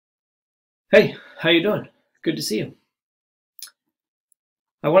Hey, how you doing? Good to see you.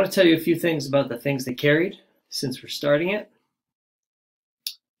 I want to tell you a few things about the things they carried since we're starting it.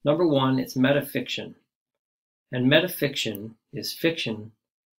 Number one, it's metafiction. And metafiction is fiction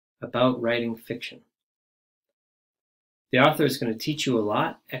about writing fiction. The author is going to teach you a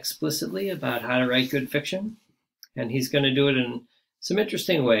lot explicitly about how to write good fiction, and he's going to do it in some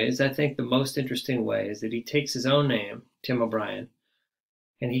interesting ways. I think the most interesting way is that he takes his own name, Tim O'Brien,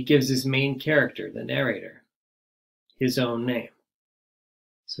 and he gives his main character, the narrator, his own name.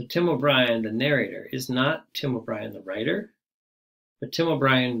 So Tim O'Brien, the narrator, is not Tim O'Brien, the writer, but Tim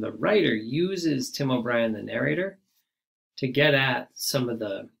O'Brien, the writer, uses Tim O'Brien, the narrator, to get at some of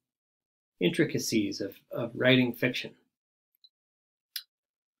the intricacies of writing fiction.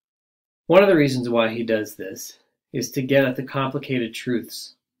 One of the reasons why he does this is to get at the complicated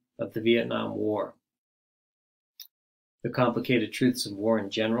truths of the Vietnam War, the complicated truths of war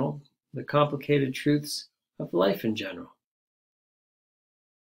in general, the complicated truths of life in general.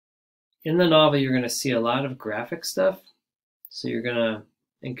 In the novel, you're going to see a lot of graphic stuff. So you're going to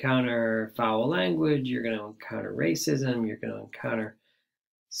encounter foul language, you're going to encounter racism, you're going to encounter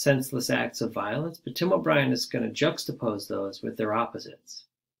senseless acts of violence. But Tim O'Brien is going to juxtapose those with their opposites,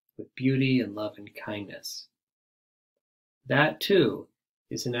 with beauty and love and kindness. That, too,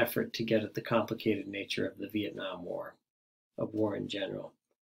 is an effort to get at the complicated nature of the Vietnam War, of war in general,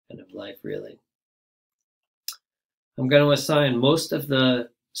 and of life, really. I'm going to assign most of the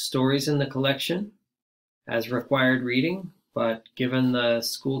stories in the collection as required reading, but given the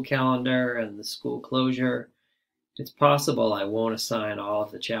school calendar and the school closure, it's possible I won't assign all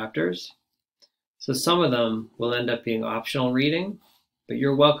of the chapters. So some of them will end up being optional reading, but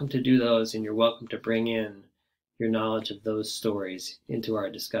you're welcome to do those, and you're welcome to bring in your knowledge of those stories into our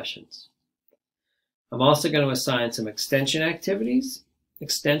discussions. I'm also going to assign some extension activities.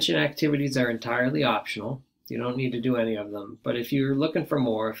 Extension activities are entirely optional. You don't need to do any of them. But if you're looking for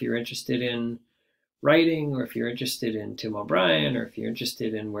more, if you're interested in writing, or if you're interested in Tim O'Brien, or if you're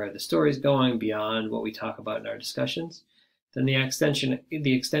interested in where the story's going beyond what we talk about in our discussions, then the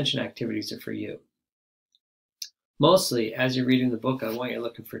extension activities are for you. Mostly, as you're reading the book, I want you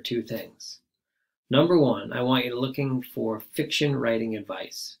looking for two things. Number one, I want you looking for fiction writing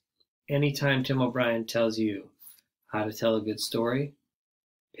advice. Anytime Tim O'Brien tells you how to tell a good story,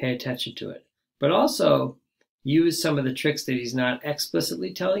 pay attention to it. But also, use some of the tricks that he's not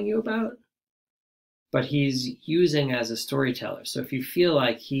explicitly telling you about, but he's using as a storyteller. So if you feel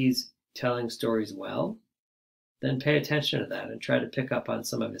like he's telling stories well, then pay attention to that and try to pick up on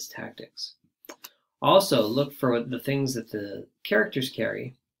some of his tactics. Also, look for the things that the characters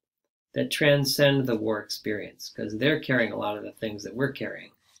carry that transcend the war experience, because they're carrying a lot of the things that we're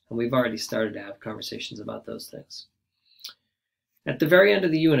carrying, and we've already started to have conversations about those things. At the very end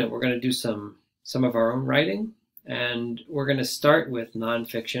of the unit, we're going to do some of our own writing, and we're going to start with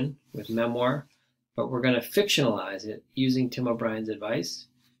nonfiction, with memoir, but we're going to fictionalize it using Tim O'Brien's advice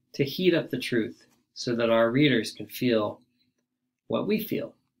to heat up the truth so that our readers can feel what we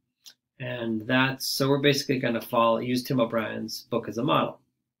feel. And so we're basically going to use Tim O'Brien's book as a model.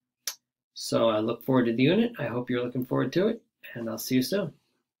 So I look forward to the unit. I hope you're looking forward to it, and I'll see you soon.